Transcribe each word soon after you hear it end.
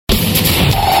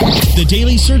The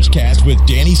Daily Searchcast with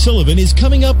Danny Sullivan is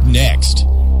coming up next.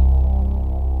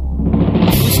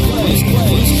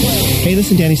 Hey,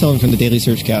 this is Danny Sullivan from the Daily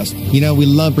Searchcast. You know, we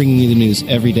love bringing you the news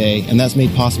every day, and that's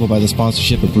made possible by the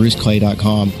sponsorship of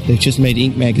BruceClay.com. They've just made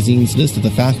Inc. magazine's list of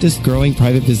the fastest growing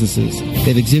private businesses.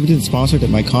 They've exhibited and sponsored at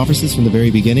my conferences from the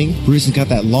very beginning. Bruce has got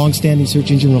that long-standing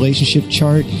search engine relationship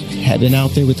chart, had been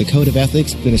out there with the code of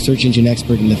ethics, been a search engine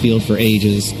expert in the field for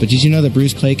ages. But did you know that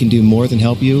Bruce Clay can do more than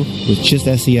help you with just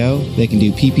SEO? They can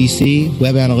do PPC,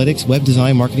 web analytics, web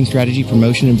design, marketing strategy,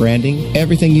 promotion, and branding.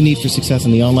 Everything you need for success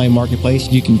in the online marketplace.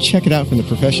 You can check it out from the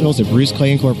professionals at Bruce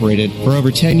Clay Incorporated. For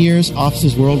over 10 years,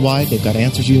 offices worldwide, they've got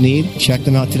answers you need. Check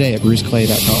them out today at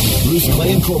BruceClay.com. Bruce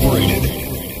Clay Incorporated.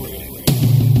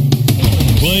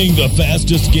 Playing the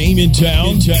fastest game in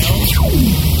town?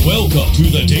 Welcome to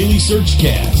the Daily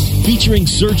Searchcast, featuring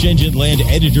Search Engine Land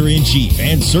Editor-in-Chief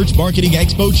and Search Marketing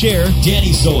Expo Chair,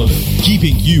 Danny Sullivan,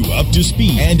 keeping you up to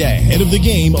speed and ahead of the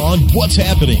game on what's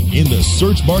happening in the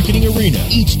search marketing arena.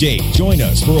 Each day, join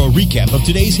us for a recap of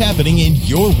today's happening in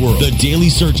your world. The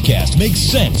Daily Searchcast makes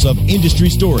sense of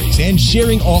industry stories and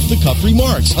sharing off-the-cuff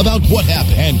remarks about what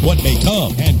happened and what may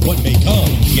come.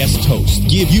 Guest hosts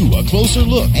give you a closer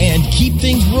look and keep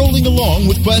things rolling along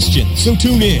with questions. So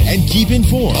tune in and keep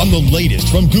informed on the latest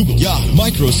from Google, Yahoo,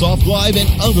 Microsoft Live, and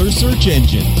other search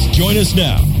engines. Join us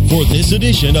now for this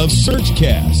edition of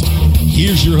Searchcast.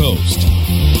 Here's your host.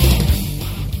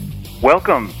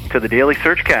 Welcome to the Daily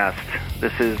Searchcast.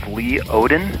 This is Lee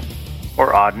Odin,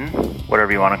 or Odin,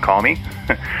 whatever you want to call me.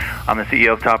 I'm the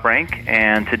CEO of PageRank,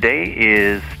 and today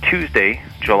is Tuesday,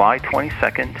 July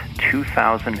 22nd,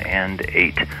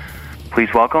 2008. Please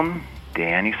welcome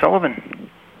Danny Sullivan.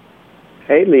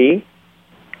 Hey, Lee.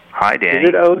 Hi, Danny. Is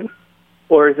it Odin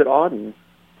or is it Auden?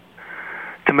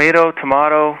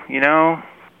 Tomato, you know.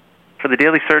 For the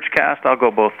Daily Searchcast, I'll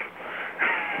go both.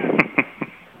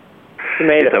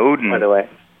 Tomato, it's Odin. by the way.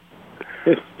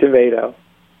 It's tomato.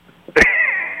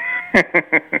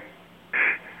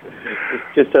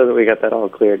 Just so that we got that all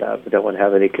cleared up. We don't want to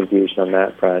have any confusion on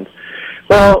that front.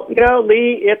 Well, you know,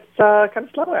 Lee, it's kind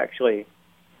of slow, actually.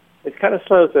 It's kind of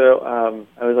slow, so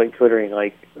I was, twittering,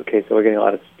 okay, so we're getting a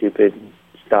lot of stupid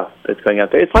stuff that's going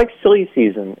out there. It's like silly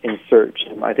season in search,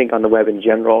 I think, on the web in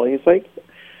general. And it's like,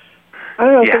 I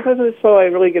don't know, sometimes it's so I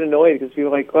really get annoyed because people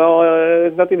are like, well,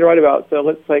 there's nothing to write about, so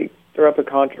let's, stir up a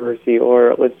controversy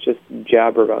or let's just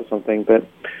jabber about something. But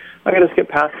I'm going to skip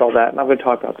past all that, and I'm going to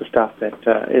talk about the stuff that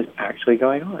is actually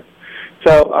going on.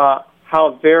 So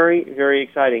how very, very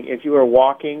exciting. If you are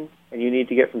walking and you need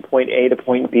to get from point A to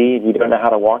point B and you don't know how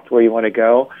to walk to where you want to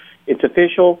go, it's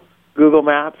official. Google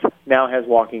Maps now has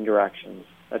walking directions.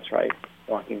 That's right,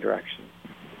 walking directions.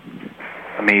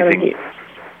 Amazing.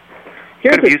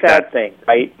 Here's the sad thing,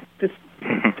 right? This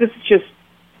is just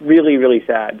really, really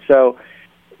sad. So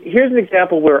here's an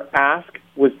example where Ask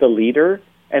was the leader,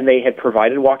 and they had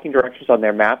provided walking directions on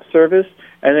their map service,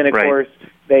 and then, of course,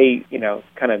 they,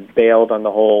 kind of bailed on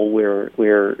the whole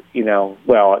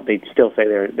well, they still say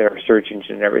they're a search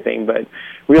engine and everything, but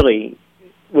really,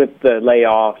 with the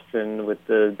layoffs and with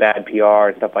the bad PR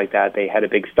and stuff like that, they had a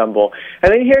big stumble.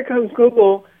 And then here comes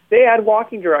Google. They add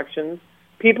walking directions.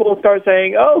 People start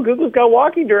saying, oh, Google's got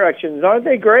walking directions. Aren't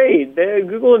they great?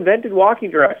 Google invented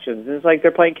walking directions. And it's like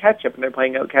they're playing catch-up, and they're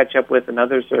playing catch-up with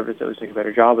another service that was doing a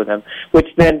better job of them, which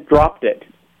then dropped it.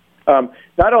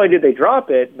 Not only did they drop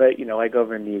it, but,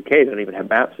 over in the UK, they don't even have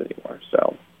maps anymore.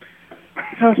 So,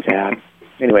 how sad.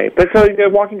 Anyway, but so they're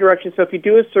walking directions. So if you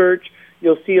do a search,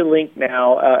 you'll see a link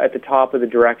now at the top of the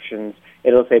directions.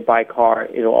 It'll say by car.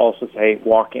 It'll also say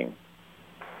walking.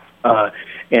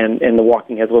 And the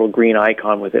walking has a little green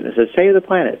icon with it. And it says, save the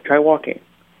planet. Try walking.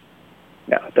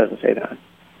 No, it doesn't say that.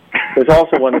 There's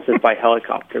also one that says by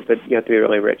helicopter, but you have to be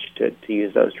really rich to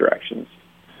use those directions.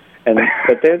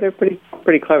 But they're pretty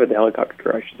clever, the helicopter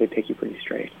directions. They take you pretty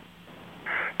straight.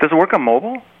 Does it work on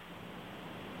mobile?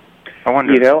 I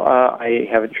wonder. I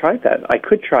haven't tried that. I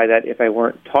could try that if I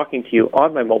weren't talking to you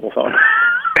on my mobile phone.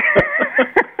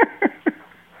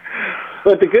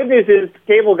 But the good news is,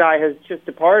 cable guy has just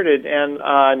departed, and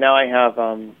now I have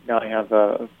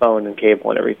a phone and cable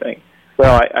and everything.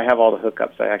 Well, I have all the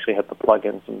hookups. I actually have to plug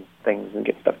in some things and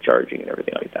get stuff charging and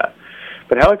everything like that.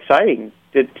 But how exciting!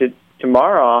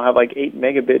 Tomorrow I'll have 8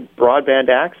 megabit broadband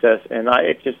access, and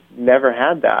I just never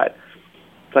had that.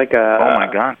 It's like oh my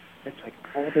God! It's like a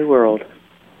whole new world.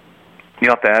 You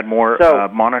have to add more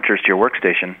monitors to your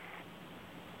workstation.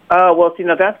 Well,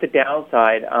 that's the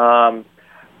downside.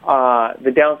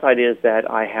 The downside is that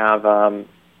I have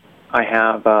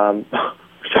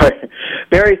Sorry,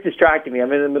 Barry's distracting me.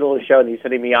 I'm in the middle of the show, and he's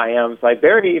sending me IMs. Like,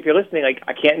 Barry, if you're listening, like,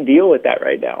 I can't deal with that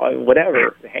right now.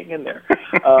 Whatever, hang in there.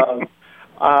 Because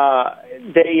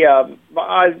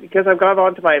I've gone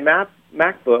on to my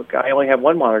MacBook, I only have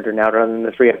one monitor now rather than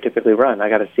the three I typically run. I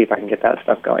got to see if I can get that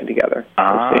stuff going together.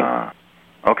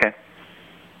 Okay.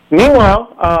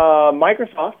 Meanwhile,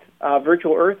 Microsoft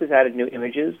Virtual Earth has added new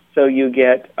images, so you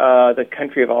get the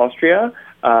country of Austria,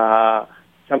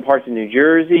 some parts of New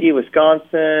Jersey,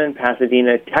 Wisconsin,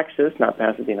 Pasadena, Texas, not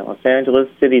Pasadena, Los Angeles,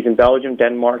 cities in Belgium,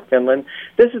 Denmark, Finland.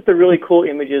 This is the really cool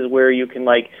images where you can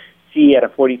see at a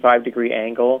 45-degree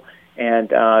angle,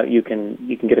 and you can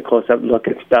get a close-up look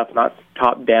at stuff, not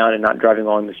top down and not driving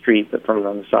along the street, but from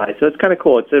on the side. So it's kind of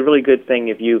cool. It's a really good thing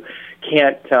if you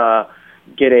can't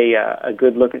get a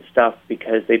good look at stuff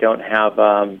because they don't have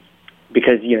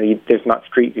because there's not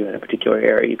street view in a particular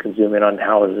area. You can zoom in on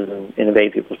houses and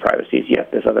invade people's privacies. You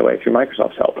have this other way through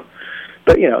Microsoft's help,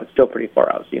 but it's still pretty far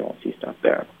out, so you won't see stuff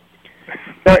there.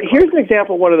 Now, here's an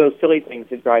example of one of those silly things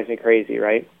that drives me crazy,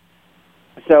 right?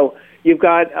 So you've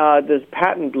got this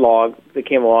patent log that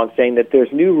came along saying that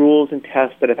there's new rules and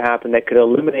tests that have happened that could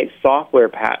eliminate software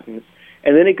patents,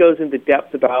 and then it goes into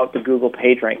depth about the Google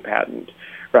PageRank patent,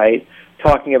 right?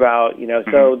 Talking about,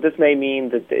 so this may mean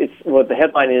that the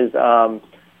headline is,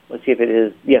 let's see if it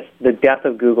is, yes, the death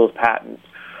of Google's patents.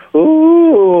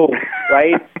 Ooh,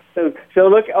 right? So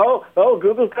look,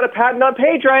 Google's got a patent on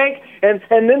PageRank, and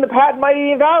then the patent might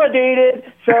be invalidated.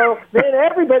 So then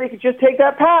everybody could just take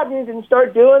that patent and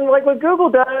start doing like what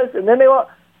Google does, and then they will,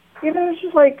 it's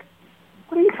just like,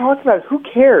 what are you talking about? Who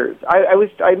cares?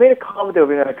 I made a comment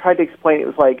over it, and I tried to explain it. It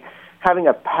was like having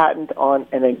a patent on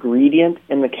an ingredient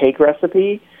in the cake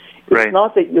recipe. It's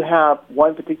not that you have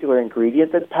one particular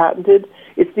ingredient that's patented.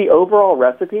 It's the overall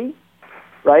recipe,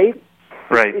 right?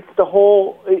 Right. It's the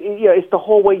whole, it's the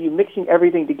whole way you're mixing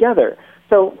everything together.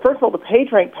 So first of all, the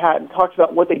PageRank patent talks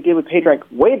about what they did with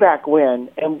PageRank way back when,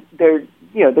 and they've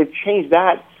changed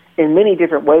that in many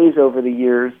different ways over the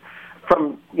years,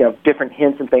 from different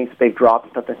hints and things that they've dropped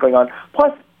and stuff that's going on.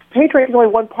 Plus, PageRank is only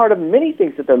one part of many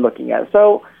things that they're looking at.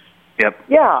 So,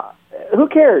 yeah, who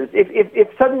cares if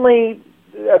suddenly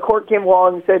a court came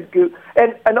along and said,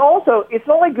 and also, it's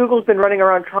not like Google's been running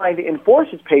around trying to enforce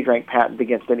its PageRank patent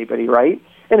against anybody, right?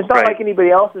 And it's not like anybody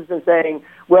else has been saying,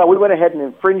 well, we went ahead and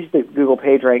infringed the Google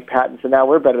PageRank patent, so now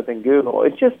we're better than Google.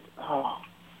 It's just,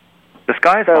 the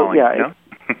sky's falling,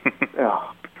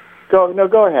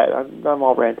 Go ahead. I'm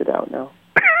all ranted out now.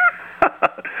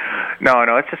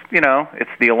 No, it's just,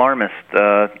 it's the alarmist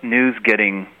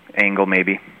news-getting angle,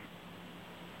 maybe.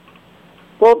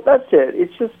 Well, that's it.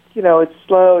 It's just, it's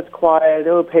slow, it's quiet.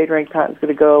 PageRank patent's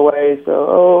going to go away.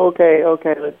 So, okay,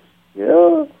 let's,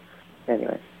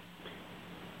 Anyway.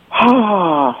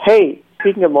 Hey,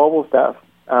 speaking of mobile stuff,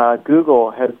 Google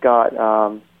has got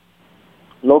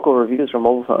local reviews for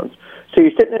mobile phones. So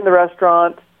you're sitting in the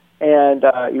restaurant, and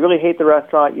you really hate the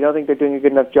restaurant. You don't think they're doing a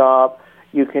good enough job.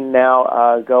 You can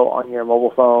now go on your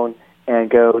mobile phone and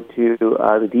go to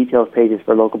the details pages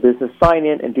for local business, sign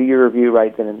in, and do your review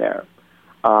right then and there.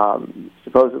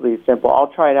 Supposedly it's simple.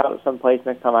 I'll try it out at some place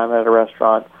next time I'm at a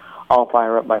restaurant. I'll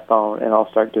fire up my phone, and I'll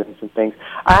start doing some things.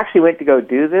 I actually went to go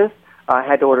do this. I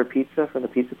had to order pizza from the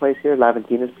pizza place here,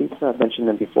 Laventino's Pizza. I've mentioned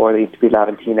them before. They used to be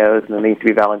Laventinos, and then they used to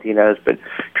be Valentino's, but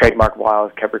Trademark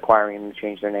Wiles kept requiring them to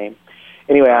change their name.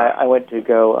 Anyway, I went to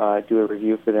go do a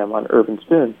review for them on Urban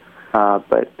Spoon,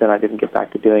 but then I didn't get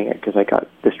back to doing it because I got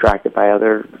distracted by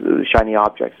other shiny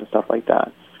objects and stuff like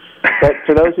that. But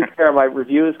for those who care, my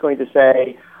review is going to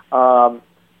say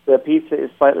the pizza is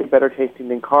slightly better tasting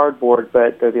than cardboard,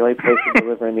 but they're the only place to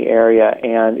deliver in the area,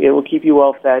 and it will keep you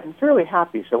well fed and fairly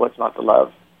happy, so what's not to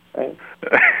love, right?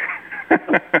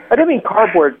 I don't mean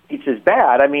cardboard pizza is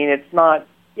bad. I mean, it's not,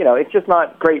 it's just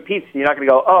not great pizza. You're not going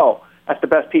to go, oh, that's the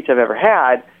best pizza I've ever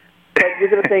had, but you're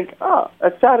going to think, oh,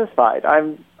 that's satisfied.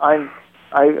 I've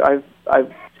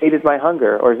sated my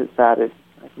hunger, or is it sated?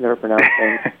 I can never pronounce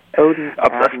things. Odin,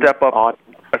 step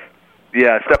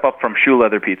up from shoe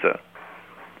leather pizza.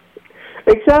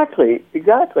 Exactly.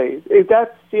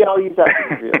 See, I'll use that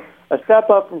for you. A step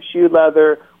up from shoe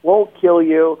leather, won't kill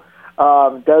you,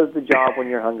 does the job when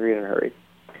you're hungry and in a hurry.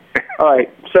 All right,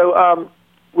 so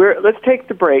let's take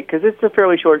the break, because it's a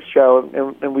fairly short show,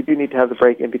 and we do need to have the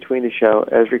break in between the show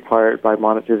as required by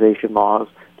monetization laws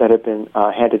that have been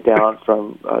handed down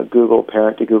from Google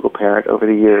parent to Google parent over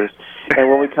the years. And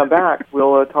when we come back,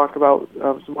 we'll talk about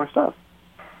some more stuff.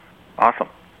 Awesome.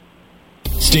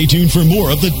 Stay tuned for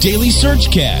more of the Daily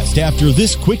Searchcast after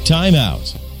this quick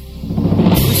timeout.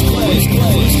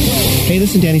 Hey,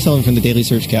 this is Danny Sullivan from the Daily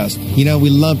Searchcast. You know, we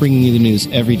love bringing you the news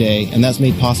every day, and that's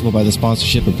made possible by the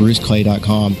sponsorship of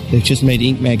BruceClay.com. They've just made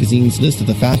Inc. magazine's list of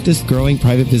the fastest growing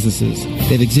private businesses.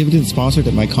 They've exhibited and sponsored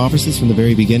at my conferences from the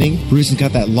very beginning. Bruce has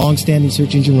got that long-standing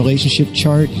search engine relationship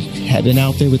chart, had been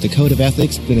out there with the code of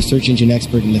ethics, been a search engine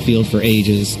expert in the field for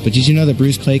ages. But did you know that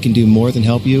Bruce Clay can do more than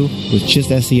help you with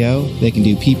just SEO? They can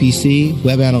do PPC,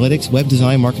 web analytics, web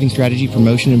design, marketing strategy,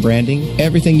 promotion, and branding.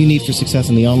 Everything you need for success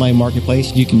in the online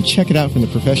marketplace, you can check it out from the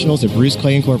professionals at Bruce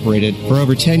Clay Incorporated. For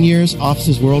over 10 years,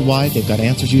 offices worldwide, they've got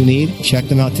answers you need. Check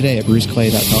them out today at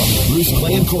bruceclay.com. Bruce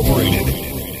Clay Incorporated.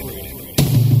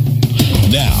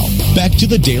 Now, back to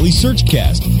the Daily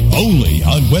Searchcast, only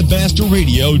on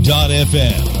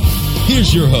webmasterradio.fm.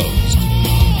 Here's your host.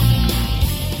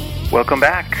 Welcome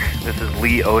back. This is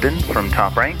Lee Odin from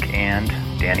Top Rank and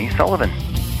Danny Sullivan.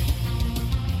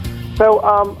 So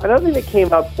another thing that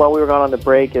came up while we were gone on the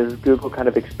break is Google kind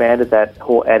of expanded that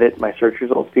whole edit my search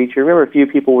results feature. Remember, a few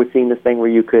people were seeing this thing where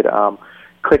you could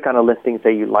click on a listing,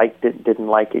 say you liked it, didn't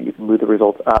like it. You can move the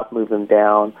results up, move them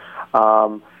down.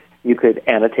 You could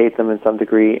annotate them in some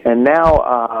degree. And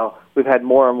now we've had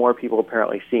more and more people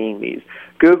apparently seeing these.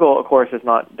 Google, of course, has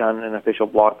not done an official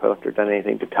blog post or done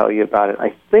anything to tell you about it.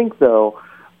 I think, though,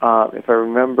 if I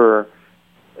remember,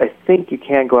 I think you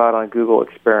can go out on Google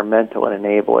Experimental and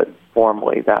enable it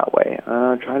formally that way.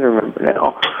 I'm trying to remember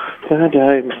now.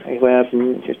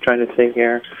 Just trying to think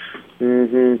here.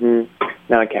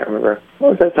 Now I can't remember. What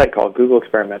was that site called? Google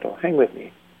Experimental. Hang with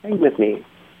me,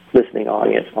 listening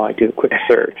audience, while I do a quick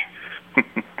search.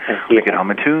 Make it on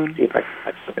my tune. See if I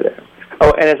can look at it.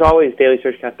 Oh, and as always,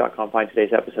 dailysearchcast.com. Find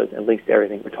today's episodes and links to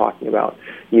everything we're talking about.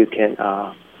 You can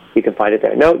find it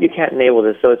there. No, you can't enable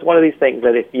this. So it's one of these things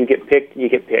that if you get picked, you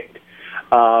get picked.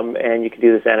 And you can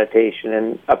do this annotation.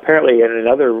 And apparently, in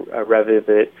another rev of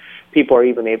it, people are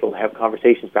even able to have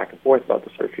conversations back and forth about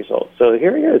the search results. So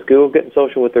here it is, Google getting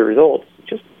social with their results.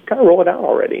 Just kind of roll it out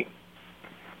already.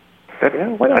 Why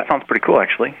not? That sounds pretty cool,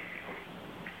 actually.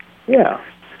 Yeah.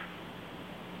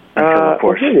 Of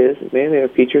course. Here it is. Maybe they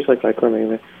have features like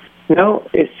maybe. No,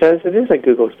 it says it is like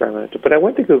Google Experimental, but I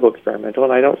went to Google Experimental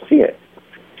and I don't see it.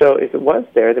 So if it was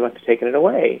there, they must have taken it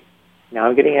away. Now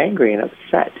I'm getting angry and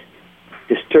upset.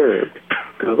 Disturbed.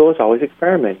 Google is always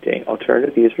experimenting.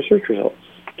 Alternative views for search results.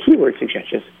 Keyword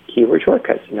suggestions. Keyword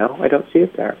shortcuts. No, I don't see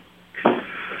it there.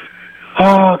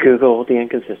 Oh, Google, the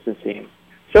inconsistency.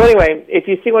 So anyway, if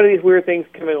you see one of these weird things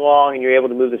coming along and you're able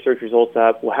to move the search results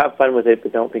up, well, have fun with it,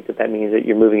 but don't think that means that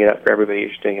you're moving it up for everybody. You're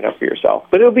just doing it up for yourself.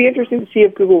 But it'll be interesting to see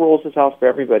if Google rolls this out for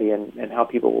everybody and how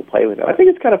people will play with it. I think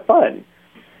it's kind of fun.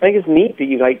 I think it's neat that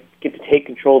you get to take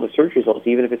control of the search results,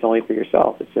 even if it's only for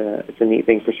yourself. It's a neat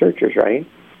thing for searchers, right?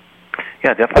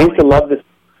 Yeah, definitely. I used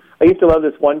to love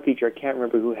this one feature. I can't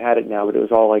remember who had it now, but it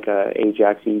was all like a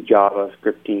Ajax-y,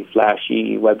 JavaScript-y,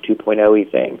 Flash-y, Web 2.0-y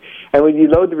thing. And when you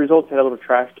load the results, it had a little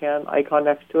trash can icon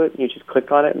next to it, and you just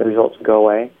click on it, and the results would go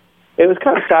away. It was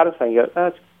kind of satisfying. You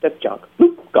go, that's junk.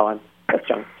 Boop, gone. That's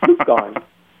junk. Boop, gone.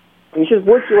 And you just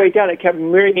worked your way down. It kept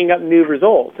bringing up new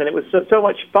results, and it was so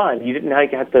much fun. You didn't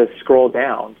have to scroll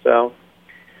down. So,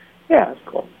 yeah, it's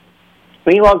cool.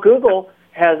 Meanwhile, Google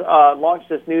has launched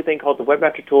this new thing called the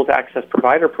Webmaster Tools Access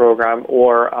Provider Program,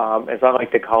 or as I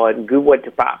like to call it,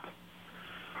 GWAPP.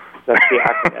 That's the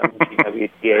acronym,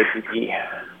 GWAPP.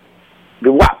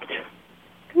 GWAPP.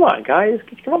 Come on, guys.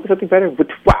 Can you come up with something better?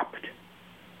 GWAPP.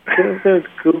 The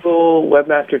Google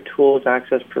Webmaster Tools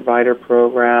Access Provider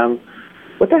Program.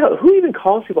 What the hell? Who even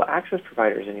calls people access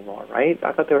providers anymore, right?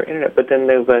 I thought they were internet, but then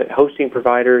there's hosting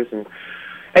providers. And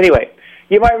anyway,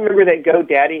 you might remember that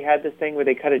GoDaddy had this thing where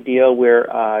they cut a deal where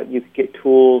you could get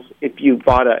tools. If you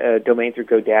bought a domain through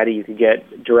GoDaddy, you could get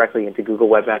directly into Google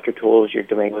Webmaster Tools. Your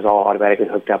domain was all automatically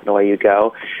hooked up, and away you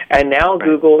go. And now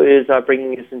Google is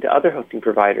bringing this into other hosting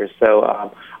providers. So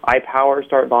iPower,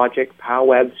 StartLogic,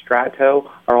 PowWeb, Strato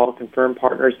are all confirmed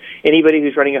partners. Anybody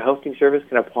who's running a hosting service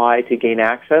can apply to gain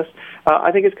access.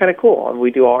 I think it's kind of cool. And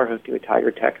we do all our hosting with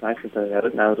Tiger Tech, and I sent a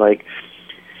note, and I was like,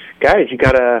 guys, you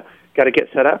got to get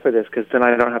set up for this, because then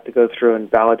I don't have to go through and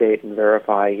validate and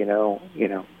verify,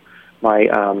 my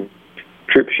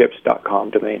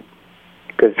troopships.com domain,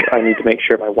 because I need to make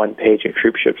sure my one page at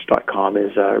troopships.com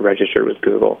is registered with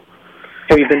Google.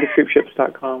 Have you been to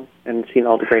troopships.com and seen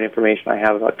all the great information I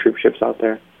have about troopships out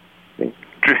there?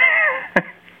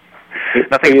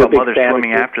 Nothing about mothers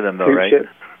swimming after them, though, right?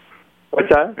 What's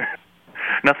that?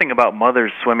 Nothing about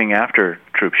mothers swimming after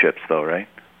troop ships, though, right?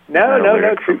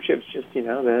 No, troop ships, just,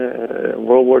 the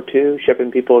World War II,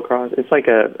 shipping people across. It's like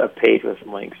a page with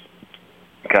some links.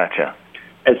 Gotcha.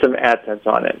 And some AdSense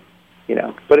on it,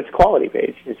 But it's a quality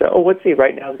page. It's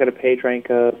right now it's got a PageRank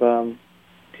of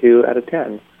 2 out of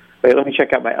 10. Wait, let me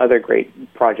check out my other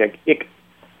great project,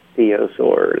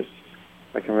 ichthyosaurs.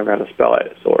 I can remember how to spell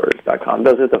it, soars.com.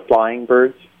 Those are the flying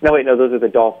birds. No, wait, no, those are the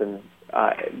dolphin.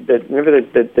 Remember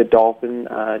the dolphin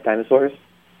dinosaurs?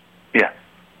 Yeah.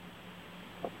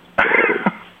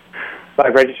 So I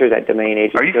registered that domain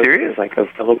agency. Are you serious? Like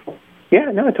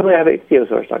yeah, no, I totally have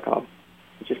ichthyosaurs.com.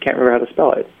 I just can't remember how to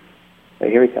spell it.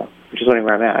 Wait, here we go. I'm just wondering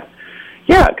where I'm at.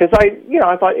 Yeah, because I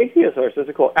thought ichthyosaurs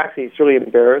is cool. Actually, it's really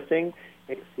embarrassing.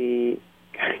 I can't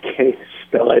even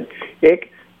spell it.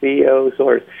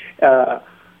 Ichthyosaurs.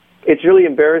 It's really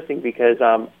embarrassing because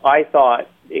I thought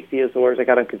ichthyosaurs, I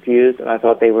got them confused, and I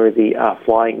thought they were the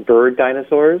flying bird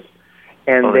dinosaurs.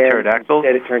 And the pterodactyls?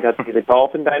 Instead it turned out to be the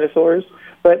dolphin dinosaurs.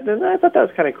 But then I thought that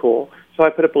was kind of cool. So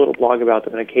I put up a little blog about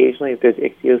them, and occasionally if there's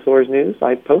ichthyosaurs news,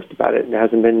 I post about it, and there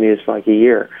hasn't been news for like a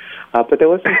year. But there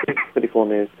was some pretty cool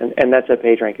news, and that's at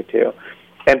PageRank too.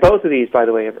 And both of these, by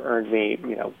the way, have earned me,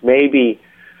 maybe,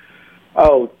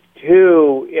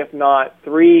 2, if not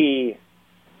 3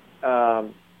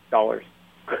 dollars.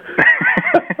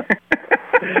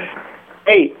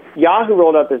 Hey, Yahoo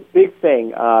rolled out this big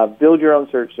thing, build your own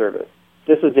search service.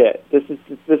 This is it.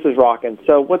 This is rocking.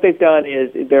 So what they've done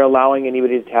is they're allowing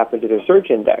anybody to tap into their search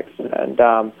index and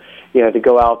to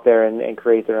go out there and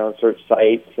create their own search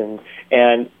sites and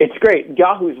it's great.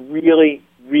 Yahoo's really,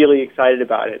 really excited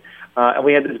about it. And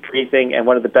we had this briefing, and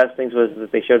one of the best things was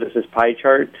that they showed us this pie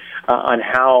chart on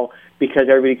how, because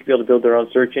everybody could be able to build their own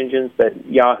search engines, that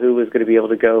Yahoo was going to be able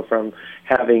to go from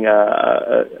having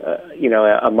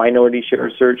a minority share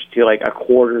of search to like a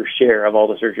quarter share of all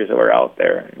the searches that were out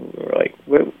there. And we were like,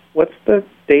 what's the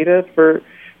data for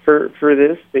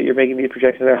this that you're making these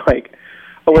projections? They're like,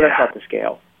 that's not the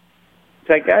scale. It's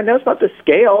like, no, it's not the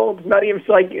scale. It's not even, it's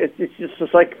like, it's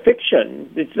just like fiction.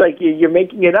 It's like you're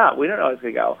making it up. We don't know how it's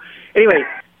going to go. Anyway,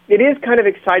 it is kind of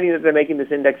exciting that they're making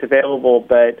this index available,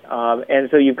 but, and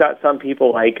so you've got some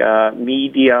people like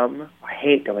Medium. I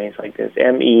hate domains like this,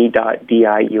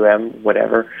 me.dium,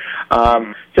 whatever.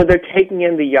 So they're taking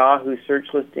in the Yahoo search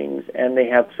listings, and they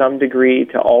have some degree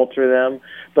to alter them,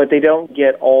 but they don't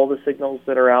get all the signals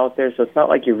that are out there, so it's not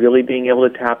like you're really being able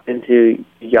to tap into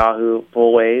Yahoo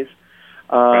full ways.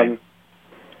 Right.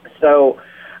 So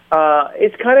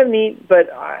it's kind of neat,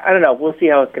 but I don't know. We'll see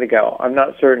how it's going to go. I'm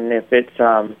not certain if it's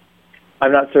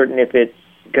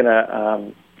going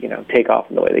to take off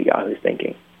in the way that Yahoo's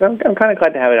thinking. So I'm kind of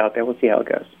glad to have it out there. We'll see how it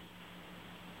goes.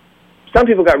 Some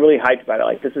people got really hyped about it,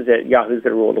 like, this is it, Yahoo's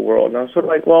going to rule the world. And I was sort of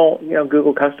like, well,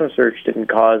 Google custom search didn't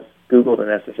cause Google to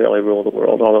necessarily rule the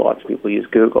world, although lots of people use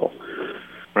Google.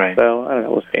 Right. So, I don't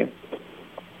know, we'll see.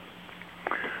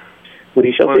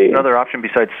 We shall see. Another option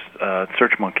besides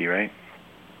SearchMonkey, right?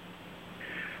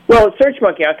 Well,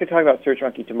 SearchMonkey, I could talk about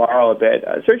SearchMonkey tomorrow a bit.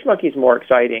 SearchMonkey is more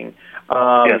exciting.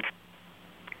 Yes.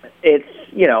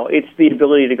 It's the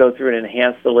ability to go through and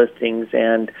enhance the listings,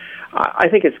 and I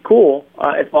think it's cool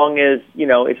as long as,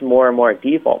 it's more and more a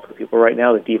default for people. Right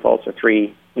now, the defaults are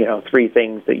three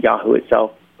things that Yahoo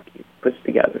itself puts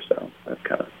together, so that's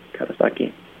kind of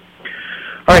sucky.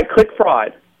 All right, click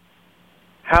fraud.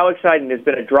 How exciting. There's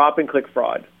been a drop in click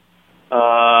fraud.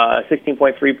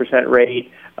 16.3%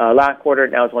 rate. Last quarter,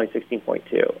 now it's only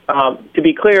 16.2. To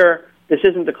be clear, this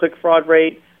isn't the click fraud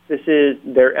rate. This is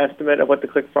their estimate of what the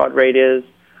click fraud rate is.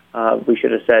 We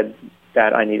should have said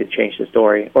that. I need to change the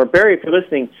story. Or Barry, if you're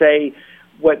listening, say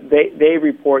what they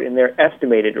report in their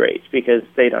estimated rates, because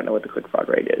they don't know what the click fraud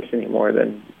rate is any more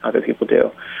than other people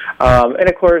do. And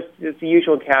of course, the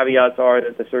usual caveats are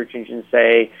that the search engines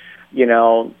say,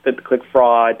 that the click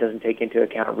fraud doesn't take into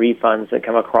account refunds that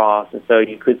come across, and so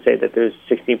you could say that there's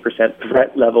 16%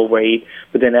 threat level rate,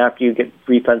 but then after you get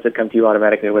refunds that come to you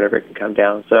automatically or whatever, it can come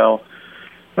down. So,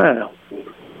 I don't know.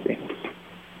 See.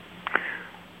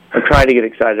 I'm trying to get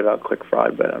excited about click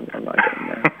fraud, but I'm not getting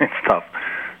there. It's tough.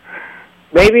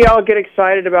 Maybe I'll get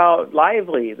excited about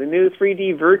Lively, the new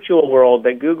 3D virtual world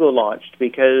that Google launched,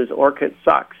 because Orkut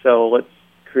sucks, so let's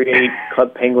create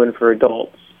Club Penguin for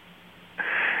adults.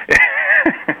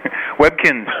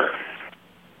 Webkins.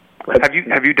 Have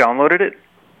you downloaded it?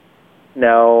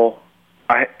 No.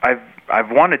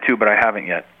 I've wanted to, but I haven't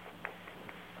yet.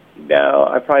 No,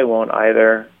 I probably won't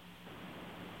either.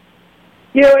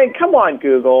 And come on,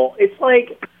 Google. It's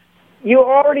like you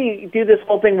already do this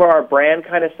whole thing where our brand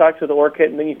kind of sucks with Orkut,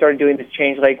 and then you started doing this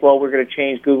change, like, well, we're going to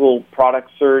change Google product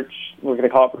search. We're going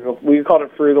to call it Frugal. We called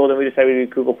it Frugal, then we decided to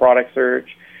do Google product search,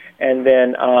 and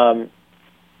then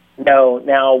no,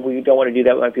 now we don't want to do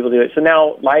that when people do it. So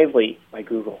now Lively by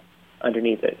Google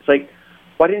underneath it. It's like,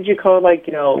 why didn't you call it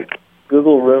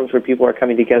Google Rooms, where people are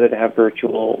coming together to have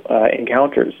virtual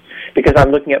encounters? Because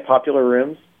I'm looking at popular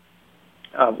rooms,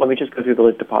 let me just go through the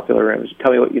list of popular rooms.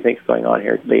 Tell me what you think is going on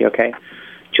here, Lee, okay?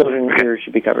 Children here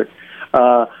should be covered.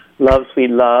 Love, Sweet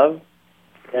Love,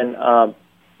 and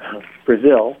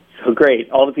Brazil. So great.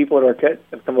 All the people at Orkut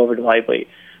have come over to Lively.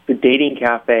 The Dating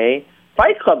Cafe.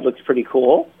 Fight Club looks pretty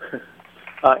cool.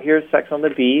 Here's Sex on the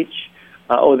Beach.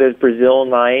 There's Brazil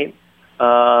Night.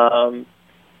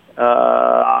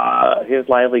 Here's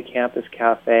Lively Campus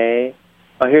Cafe.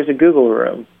 Here's a Google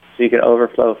room, so you can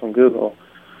overflow from Google.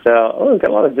 So, we've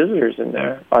got a lot of visitors in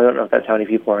there. I don't know if that's how many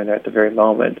people are in there at the very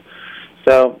moment.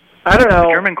 So, I don't know.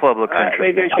 The German Club looks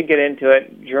interesting. Maybe I should get into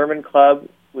it. German Club,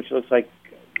 which looks like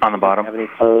on the bottom. Don't have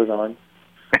any clothes on.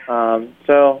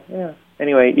 So, yeah.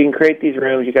 Anyway, you can create these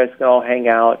rooms. You guys can all hang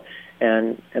out,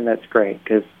 and that's great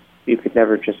because you could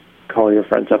never just call your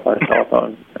friends up on a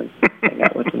telephone and hang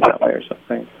out with them that way or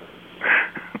something.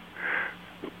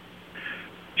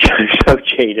 So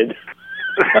jaded.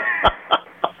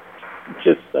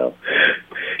 Just so.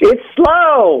 It's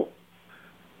slow!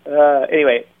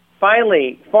 Anyway,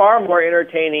 finally, far more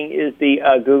entertaining is the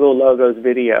Google Logos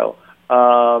video.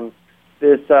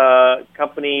 This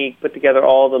company put together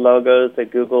all the logos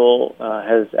that Google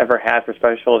has ever had for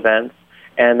special events,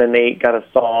 and then they got a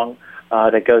song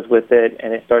that goes with it,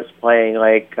 and it starts playing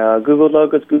like Google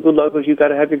Logos, you got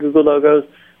to have your Google Logos.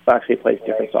 Well, actually, it plays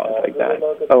different songs like that.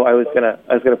 Oh, I was gonna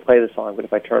play the song, but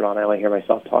if I turn it on, I only hear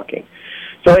myself talking.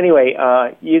 So anyway,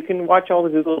 you can watch all the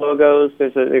Google logos.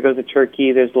 There goes a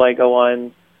turkey. There's Lego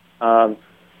one.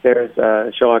 There's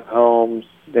Sherlock Holmes.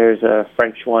 There's a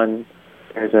French one.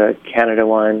 There's a Canada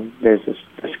one. There's a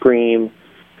Scream.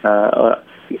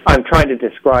 I'm trying to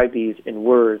describe these in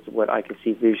words, what I can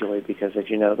see visually, because, as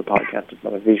you know, the podcast is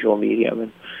not a visual medium,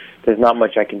 and there's not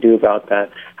much I can do about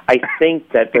that. I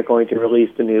think that they're going to release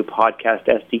the new podcast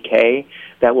SDK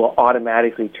that will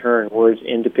automatically turn words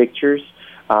into pictures,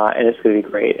 and it's going to be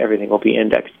great. Everything will be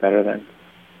indexed better then.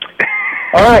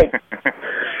 All right.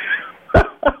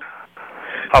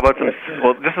 How about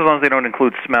well, just as long as they don't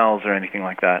include smells or anything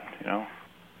like that, you know?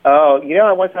 Oh,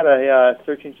 I once had a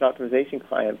search engine optimization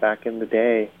client back in the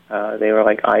day. They were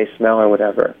like, I smell or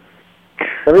whatever.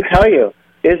 Let me tell you,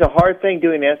 it's a hard thing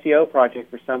doing an SEO project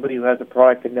for somebody who has a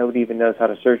product that nobody even knows how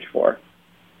to search for.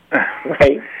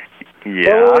 Right?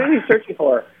 Yeah. Well, what are you searching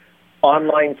for?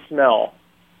 Online smell.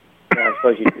 Yeah, I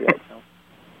suppose you do that.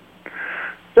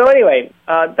 So anyway,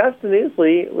 that's the news,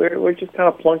 Lee. We're just kind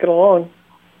of plunking along.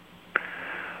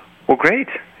 Well, great.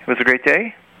 It was a great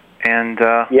day. And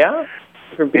yeah.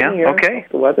 For being here. Okay.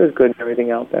 The weather's good and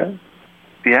everything out there.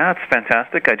 Yeah, it's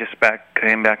fantastic. I just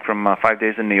came back from 5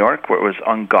 days in New York where it was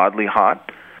ungodly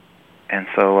hot. And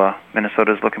so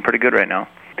Minnesota's looking pretty good right now.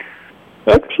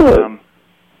 Excellent.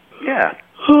 Yeah.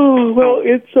 Oh, well,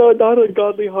 it's not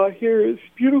ungodly hot here. It's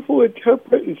beautiful and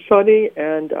temperate and sunny,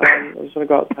 and I was going to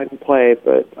go outside and play,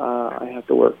 but I have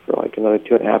to work for like another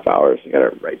 2.5 hours. I got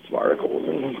to write some articles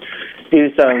and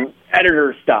do some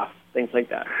editor stuff, things like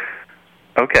that.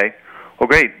 Okay. Well,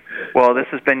 great. Well, this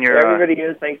has been your... Everybody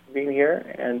is. Thanks for being here,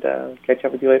 and catch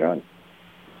up with you later on.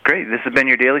 Great. This has been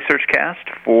your Daily Search Cast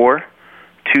for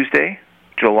Tuesday,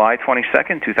 July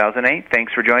 22nd, 2008.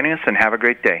 Thanks for joining us, and have a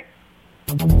great day.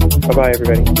 Bye-bye,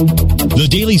 everybody. The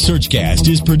Daily Searchcast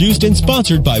is produced and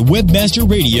sponsored by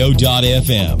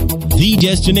WebmasterRadio.fm, the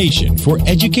destination for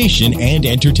education and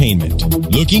entertainment.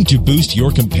 Looking to boost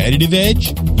your competitive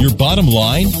edge, your bottom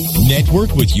line,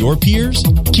 network with your peers?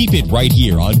 Keep it right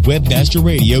here on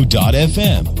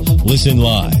WebmasterRadio.fm. Listen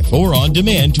live or on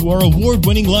demand to our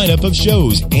award-winning lineup of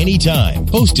shows anytime,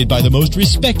 hosted by the most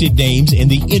respected names in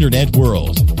the Internet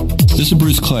world. This is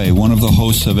Bruce Clay, one of the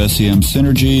hosts of SEM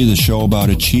Synergy, the show about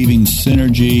achieving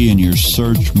synergy in your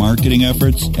search marketing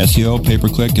efforts, SEO,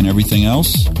 pay-per-click, and everything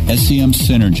else. SEM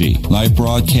Synergy, live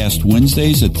broadcast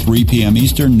Wednesdays at 3 p.m.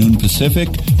 Eastern, noon Pacific,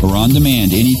 or on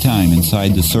demand anytime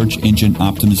inside the Search Engine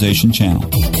Optimization channel.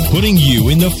 Putting you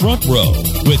in the front row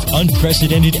with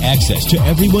unprecedented access to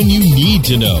everyone you need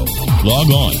to know. Log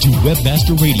on to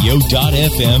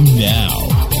WebmasterRadio.fm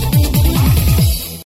now.